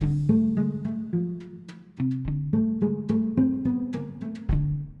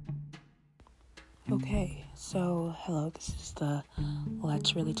Hello, this is the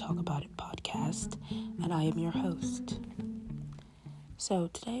Let's Really Talk About It podcast, and I am your host. So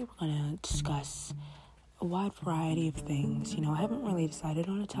today we're going to discuss a wide variety of things. I haven't really decided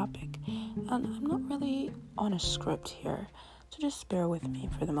on a topic, and I'm not really on a script here, so just bear with me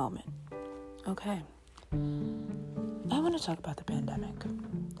for the moment. Okay, I want to talk about the pandemic.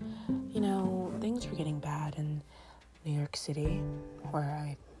 Things were getting bad in New York City, where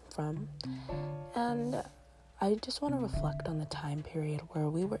I'm from, and I just want to reflect on the time period where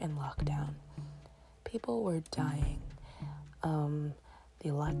we were in lockdown. People were dying. The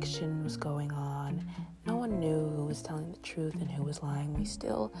election was going on. No one knew who was telling the truth and who was lying. We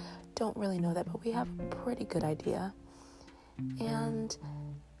still don't really know that, but we have a pretty good idea. And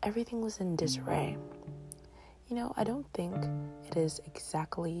everything was in disarray. I don't think it is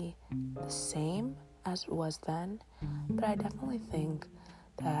exactly the same as it was then, but I definitely think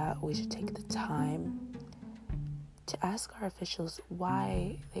that we should take the time to ask our officials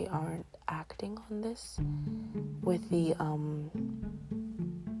why they aren't acting on this with the,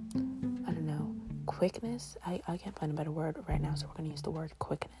 quickness. I can't find a better word right now, so we're going to use the word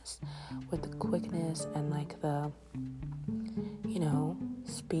quickness. With the quickness and the,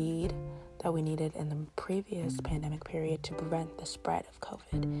 speed that we needed in the previous pandemic period to prevent the spread of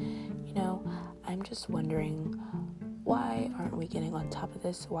COVID. I'm just wondering, why aren't we getting on top of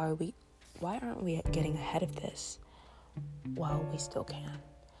this? Why aren't we getting ahead of this while we still can?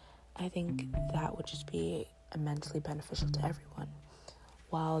 I think that would just be immensely beneficial to everyone.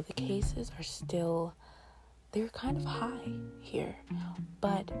 While the cases they're kind of high here,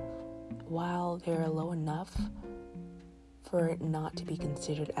 but while they're low enough for it not to be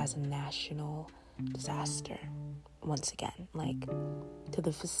considered as a national disaster, once again, to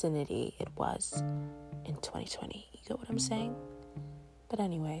the vicinity it was in 2020. You get what I'm saying? But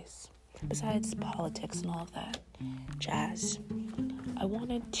anyways, besides politics and all of that jazz, I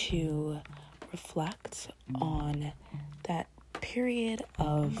wanted to reflect on that period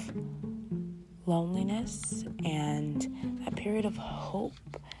of loneliness and that period of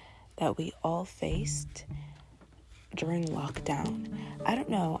hope that we all faced during lockdown. I don't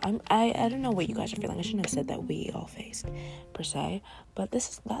know. I don't know what you guys are feeling. I shouldn't have said that we all faced per se, but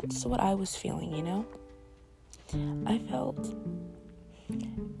that's what I was feeling. I felt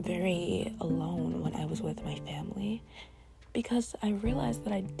very alone when I was with my family because I realized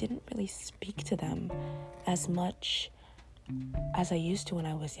that I didn't really speak to them as much as I used to when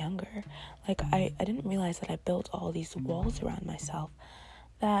I was younger. I didn't realize that I built all these walls around myself,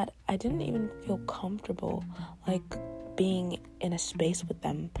 that I didn't even feel comfortable being in a space with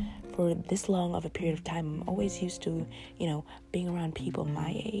them for this long of a period of time. I'm always used to, being around people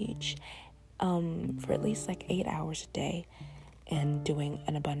my age for at least 8 hours a day and doing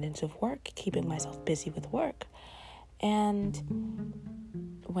an abundance of work, keeping myself busy with work. And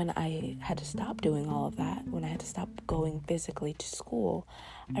when I had to stop doing all of that, when I had to stop going physically to school,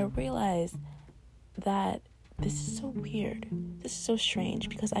 I realized that this is so weird. This is so strange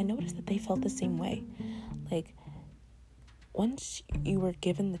because I noticed that they felt the same way. Once you were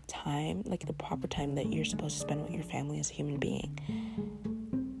given the time, the proper time that you're supposed to spend with your family as a human being,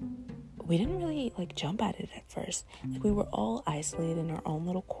 we didn't really jump at it at first. We were all isolated in our own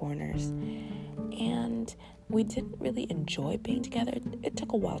little corners, and we didn't really enjoy being together. It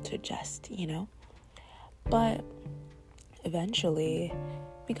took a while to adjust, but eventually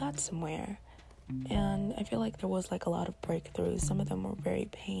we got somewhere, and I feel like there was a lot of breakthroughs. Some of them were very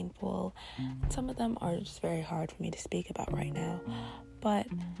painful, and some of them are just very hard for me to speak about right now, but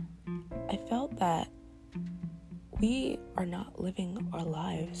I felt that we are not living our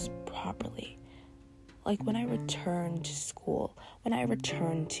lives properly. When I returned to school, when I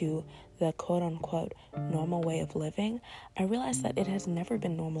returned to the quote-unquote normal way of living, I realized that it has never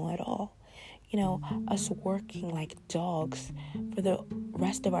been normal at all. Us working like dogs for the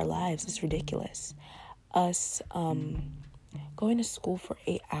rest of our lives is ridiculous. Us going to school for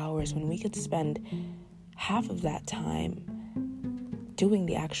 8 hours when we could spend half of that time doing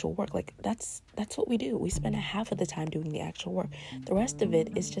the actual work. That's what we do. We spend half of the time doing the actual work. The rest of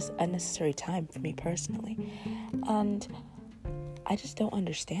it is just unnecessary time for me personally. And I just don't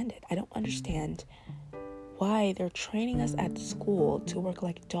understand it. I don't understand why they're training us at school to work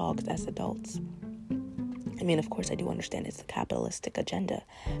like dogs as adults. Of course, I do understand it's the capitalistic agenda,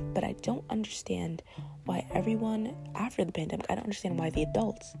 but I don't understand why everyone, after the pandemic, I don't understand why the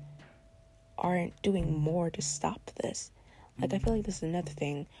adults aren't doing more to stop this. I feel like this is another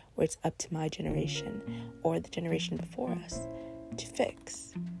thing where it's up to my generation or the generation before us to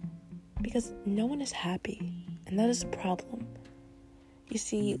fix. Because no one is happy, and that is a problem. You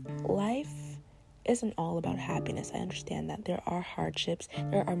see, life isn't all about happiness. I understand that there are hardships,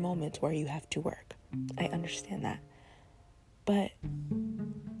 there are moments where you have to work. I understand that. But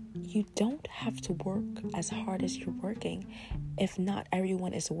you don't have to work as hard as you're working if not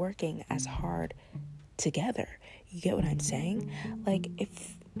everyone is working as hard together. You get what I'm saying? Like,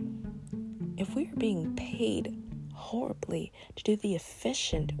 if we are being paid horribly to do the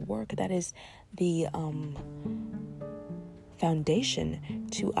efficient work that is the foundation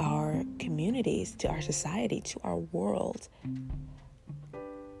to our communities, to our society, to our world,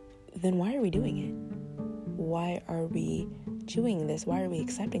 then why are we doing it? Why are we doing this? Why are we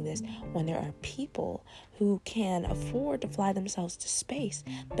accepting this when there are people who can afford to fly themselves to space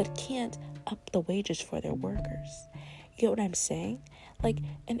but can't up the wages for their workers? You get what I'm saying? Like,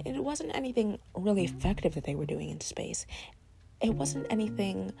 and it wasn't anything really effective that they were doing in space. It wasn't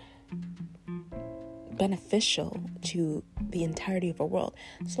anything beneficial to the entirety of the world.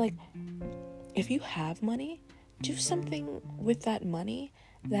 So, like, if you have money, do something with that money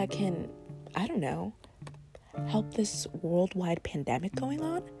that can, I don't know, help this worldwide pandemic going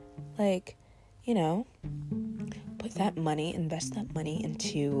on. Like, you know, put that money, invest that money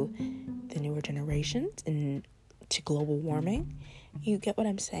into the newer generations and to global warming. You get what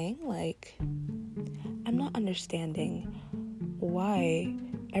I'm saying? Like, I'm not understanding why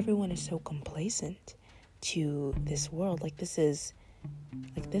everyone is so complacent to this world. Like, this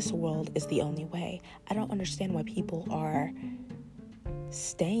world is the only way. I don't understand why people are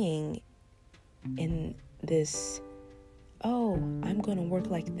staying in this, oh, I'm going to work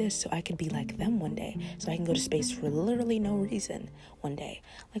like this so I can be like them one day, so I can go to space for literally no reason one day.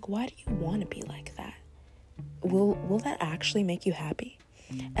 Like, why do you want to be like that? Will that actually make you happy?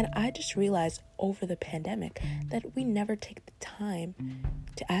 And I just realized over the pandemic that we never take the time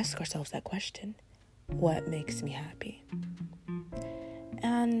to ask ourselves that question. What makes me happy?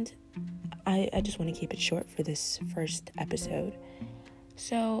 And I just want to keep it short for this first episode.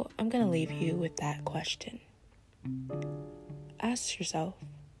 So I'm going to leave you with that question. Ask yourself,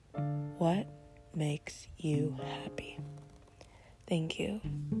 what makes you happy? Thank you,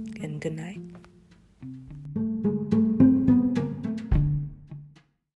 and good night.